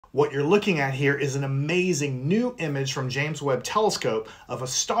What you're looking at here is an amazing new image from James Webb Telescope of a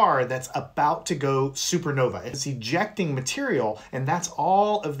star that's about to go supernova. It's ejecting material, and that's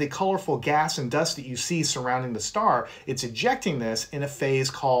all of the colorful gas and dust that you see surrounding the star. It's ejecting this in a phase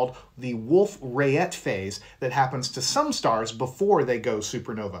called the Wolf-Rayet phase that happens to some stars before they go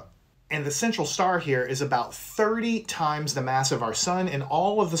supernova. And the central star here is about 30 times the mass of our sun, and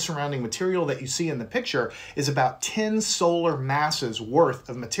all of the surrounding material that you see in the picture is about 10 solar masses worth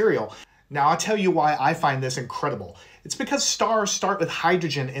of material. Now, I'll tell you why I find this incredible. It's because stars start with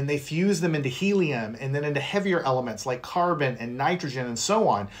hydrogen and they fuse them into helium and then into heavier elements like carbon and nitrogen and so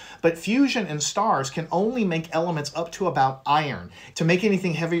on. But fusion in stars can only make elements up to about iron. To make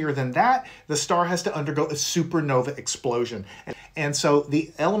anything heavier than that, the star has to undergo a supernova explosion. And so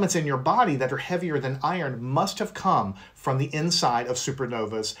the elements in your body that are heavier than iron must have come from the inside of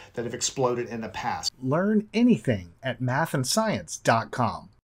supernovas that have exploded in the past. Learn anything at mathandscience.com.